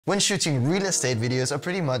When shooting real estate videos or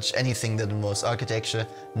pretty much anything that involves architecture,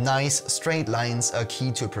 nice, straight lines are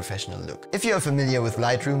key to a professional look. If you are familiar with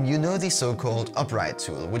Lightroom, you know the so-called upright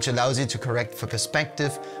tool, which allows you to correct for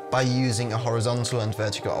perspective by using a horizontal and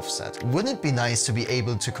vertical offset. Wouldn't it be nice to be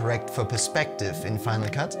able to correct for perspective in Final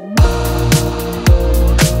Cut?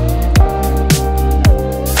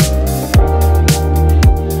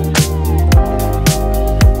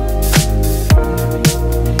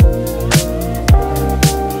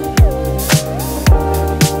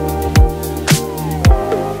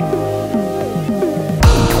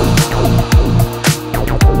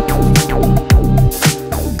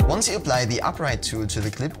 Once you apply the upright tool to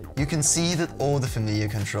the clip, you can see that all the familiar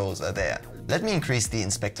controls are there. Let me increase the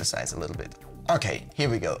inspector size a little bit. Okay, here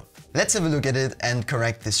we go. Let's have a look at it and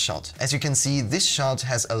correct this shot. As you can see, this shot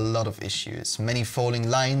has a lot of issues, many falling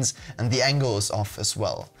lines, and the angle is off as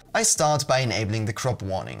well. I start by enabling the crop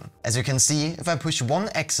warning. As you can see, if I push one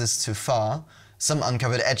axis too far, some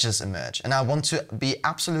uncovered edges emerge, and I want to be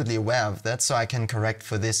absolutely aware of that so I can correct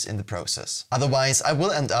for this in the process. Otherwise, I will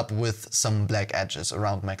end up with some black edges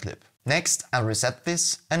around my clip. Next, I'll reset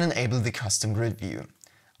this and enable the custom grid view.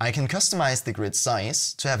 I can customize the grid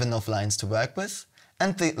size to have enough lines to work with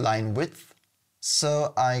and the line width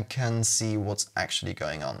so I can see what's actually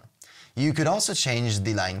going on. You could also change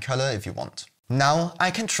the line color if you want. Now I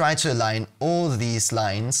can try to align all these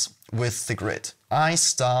lines with the grid. I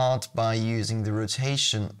start by using the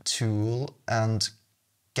rotation tool and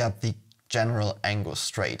get the general angle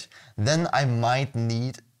straight. Then I might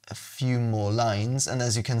need a few more lines, and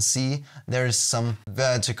as you can see, there is some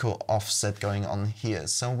vertical offset going on here,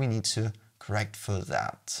 so we need to correct for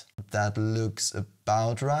that. That looks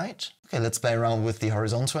about right. Okay, let's play around with the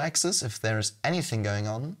horizontal axis if there is anything going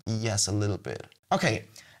on. Yes, a little bit. Okay,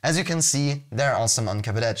 as you can see, there are some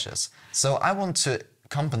uncovered edges. So I want to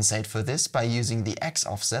compensate for this by using the X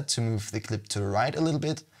offset to move the clip to the right a little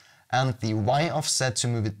bit and the Y offset to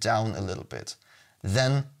move it down a little bit.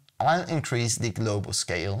 Then I'll increase the global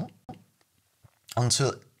scale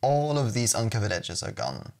until all of these uncovered edges are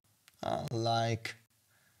gone. Like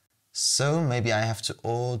so. Maybe I have to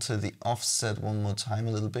alter the offset one more time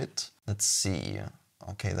a little bit. Let's see.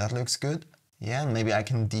 Okay, that looks good. Yeah, maybe I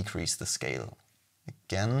can decrease the scale.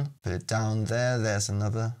 Again, put it down there. There's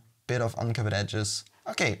another bit of uncovered edges.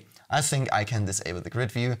 Okay, I think I can disable the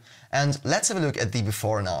grid view, and let's have a look at the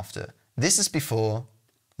before and after. This is before,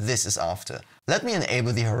 this is after. Let me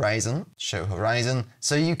enable the horizon, show horizon,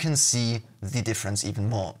 so you can see the difference even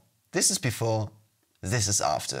more. This is before, this is after.